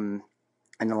 and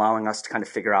allowing us to kind of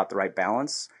figure out the right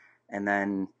balance. And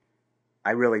then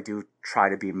I really do try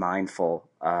to be mindful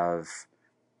of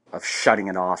shutting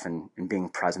it off and being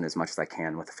present as much as I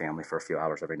can with the family for a few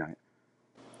hours every night.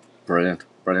 Brilliant.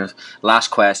 Last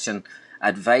question.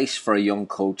 Advice for a young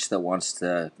coach that wants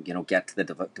to, get to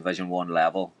the Division 1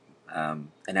 level,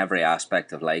 in every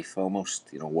aspect of life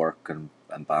almost, work and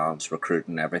balance,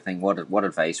 recruiting, everything. What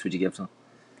advice would you give them?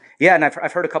 Yeah, and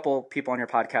I've heard a couple people on your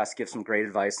podcast give some great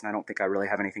advice, and I don't think I really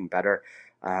have anything better.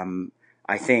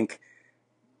 I think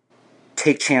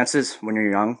take chances when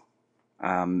you're young.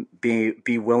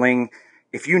 Be willing,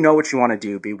 if you know what you want to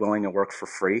do, be willing to work for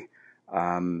free.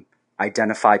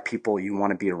 Identify people you want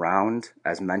to be around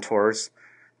as mentors,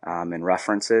 and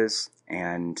references,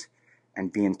 and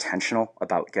be intentional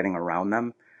about getting around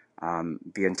them.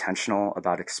 Be intentional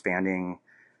about expanding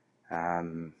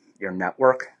your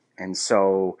network. And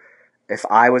so if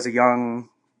I was a young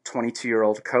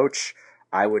 22-year-old coach,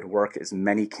 I would work as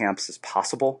many camps as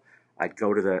possible. I'd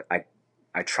go to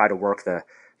I try to work the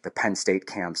Penn State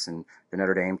camps and the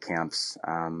Notre Dame camps.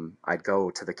 I'd go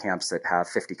to the camps that have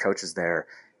 50 coaches there,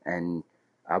 and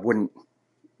I wouldn't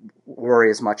worry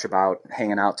as much about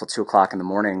hanging out till 2 o'clock in the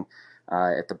morning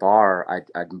at the bar.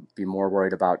 I'd be more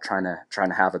worried about trying to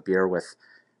have a beer with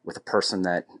a person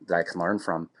that I can learn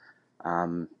from.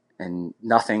 And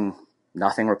nothing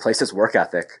replaces work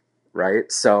ethic,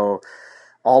 right? So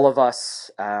all of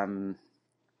us at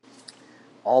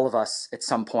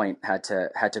some point had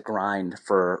to grind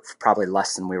for probably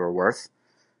less than we were worth,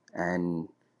 and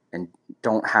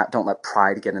don't let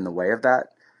pride get in the way of that.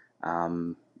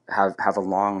 Have a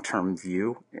long-term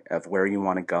view of where you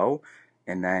want to go,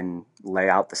 and then lay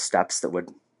out the steps that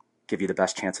would give you the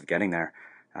best chance of getting there.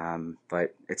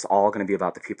 But it's all going to be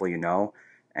about the people you know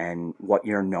and what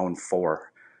you're known for.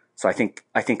 So I think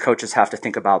coaches have to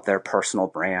think about their personal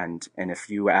brand. And if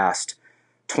you asked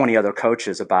 20 other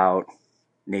coaches about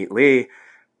Nate Lee,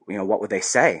 what would they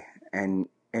say? And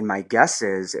my guess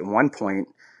is at one point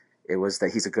it was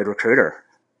that he's a good recruiter.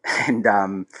 And,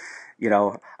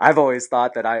 I've always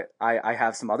thought that I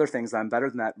have some other things that I'm better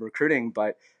than that recruiting,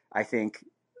 but I think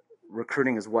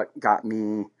recruiting is what got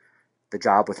me the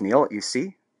job with Neil at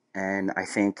UC. And I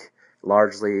think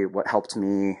largely what helped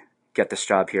me get this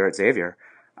job here at Xavier.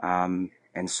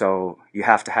 And so you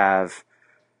have to have,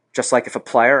 just like if a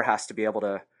player has to be able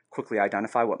to quickly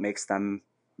identify what makes them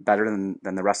better than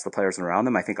the rest of the players around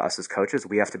them, I think us as coaches,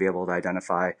 we have to be able to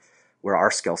identify where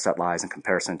our skill set lies in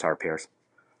comparison to our peers.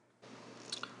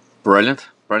 Brilliant.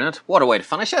 What a way to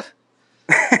finish it.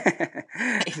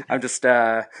 I'm just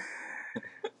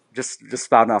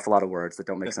spouting off a lot of words that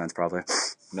don't make sense, probably.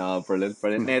 No, brilliant.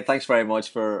 Nate, thanks very much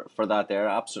for that there.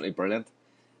 Absolutely brilliant.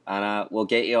 And we'll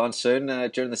get you on soon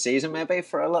during the season, maybe,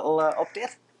 for a little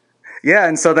update. Yeah,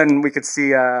 and so then we could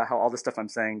see how all the stuff I'm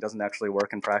saying doesn't actually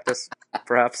work in practice,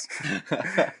 perhaps.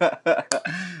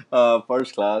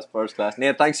 First class.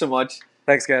 Nate, thanks so much.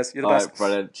 Thanks, guys. You're the best. Right,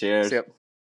 brilliant. Cheers. See ya.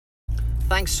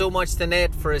 Thanks so much to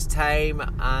Nate for his time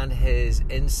and his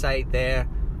insight there.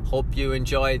 Hope you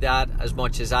enjoyed that as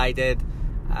much as I did.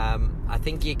 I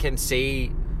think you can see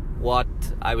what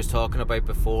I was talking about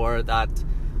before, that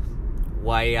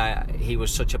why he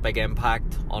was such a big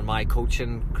impact on my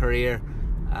coaching career,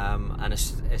 and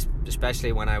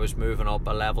especially when I was moving up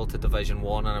a level to Division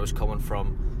 1 and I was coming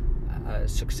from a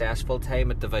successful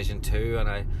time at Division 2, and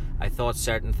I thought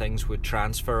certain things would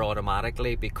transfer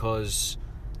automatically because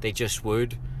they just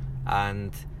would.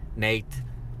 And Nate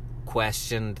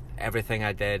questioned everything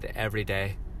I did every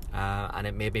day, and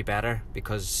it made me better,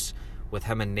 because with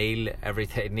him and Neil, every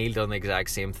day Neil done the exact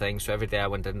same thing. So every day I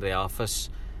went into the office,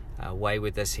 why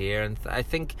would this here? And I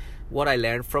think what I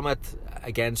learned from it,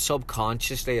 again,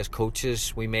 subconsciously as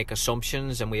coaches, we make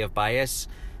assumptions and we have bias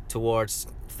towards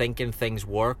thinking things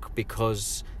work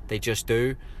because they just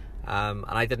do. And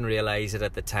I didn't realise it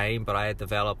at the time, but I had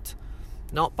developed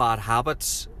not bad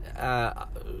habits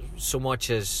so much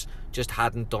as just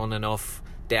hadn't done enough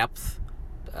depth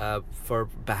for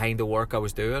behind the work I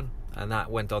was doing. And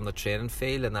that went on the training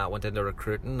field, and that went into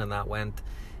recruiting, and that went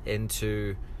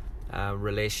into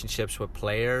relationships with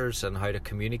players and how to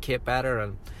communicate better.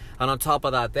 And on top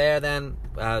of that then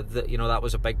that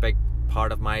was a big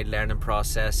part of my learning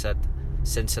process at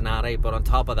Cincinnati. But on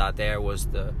top of that there was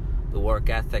the work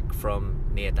ethic from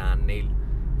Nate and Neil.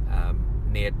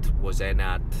 Nate was in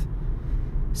at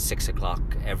 6 o'clock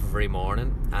every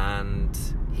morning, and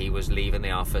he was leaving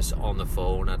the office on the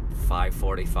phone at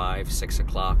 5:45, 6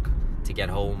 o'clock to get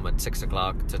home at 6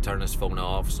 o'clock to turn his phone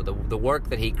off. So the work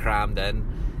that he crammed in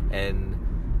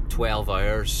 12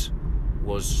 hours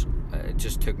was it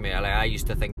just took me. I used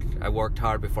to think I worked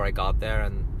hard before I got there,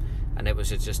 and it was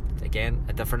just, again,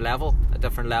 a different level.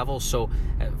 So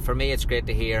for me, it's great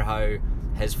to hear how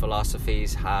his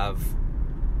philosophies have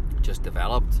just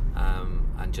developed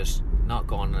and just not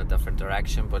gone in a different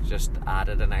direction, but just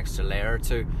added an extra layer or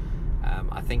two.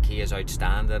 I think he is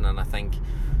outstanding, and I think,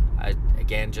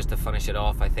 again, just to finish it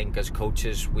off, I think as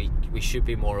coaches we should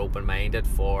be more open-minded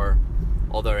for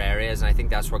other areas, and I think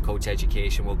that's where coach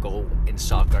education will go in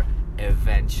soccer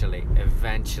eventually.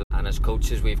 And as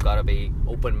coaches, we've got to be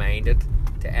open-minded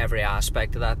to every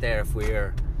aspect of that there. If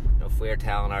we're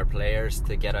telling our players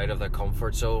to get out of their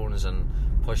comfort zones and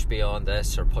push beyond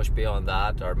this or push beyond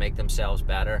that or make themselves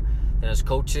better, then as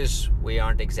coaches we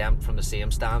aren't exempt from the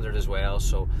same standard as well.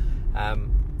 So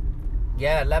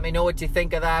let me know what you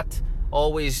think of that.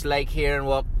 Always like hearing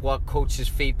what coaches'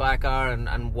 feedback are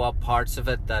and what parts of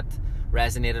it that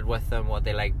resonated with them, what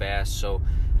they like best. So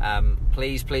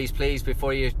please,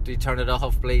 before you turn it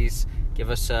off, please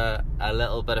give us a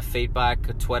little bit of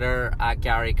feedback. Twitter at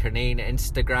Gary Curneen,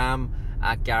 Instagram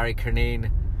at Gary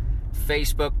Curneen,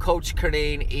 Facebook Coach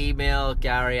Curneen, email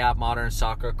Gary at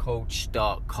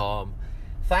modernsoccercoach.com.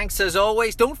 Thanks as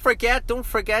always. Don't forget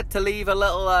to leave a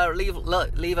little leave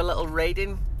a little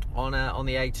rating on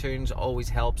the iTunes. Always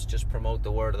helps just promote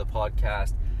the word of the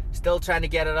podcast. Still trying to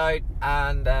get it out,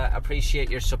 and appreciate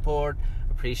your support,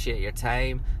 appreciate your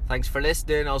time. Thanks for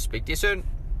listening. I'll speak to you soon.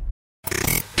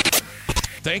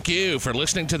 Thank you for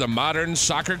listening to the Modern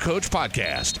Soccer Coach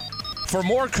Podcast. For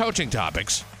more coaching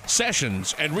topics,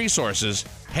 sessions, and resources,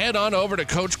 head on over to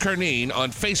Coach Curneen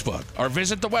on Facebook or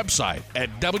visit the website at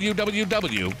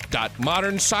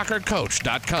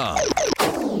www.modernsoccercoach.com.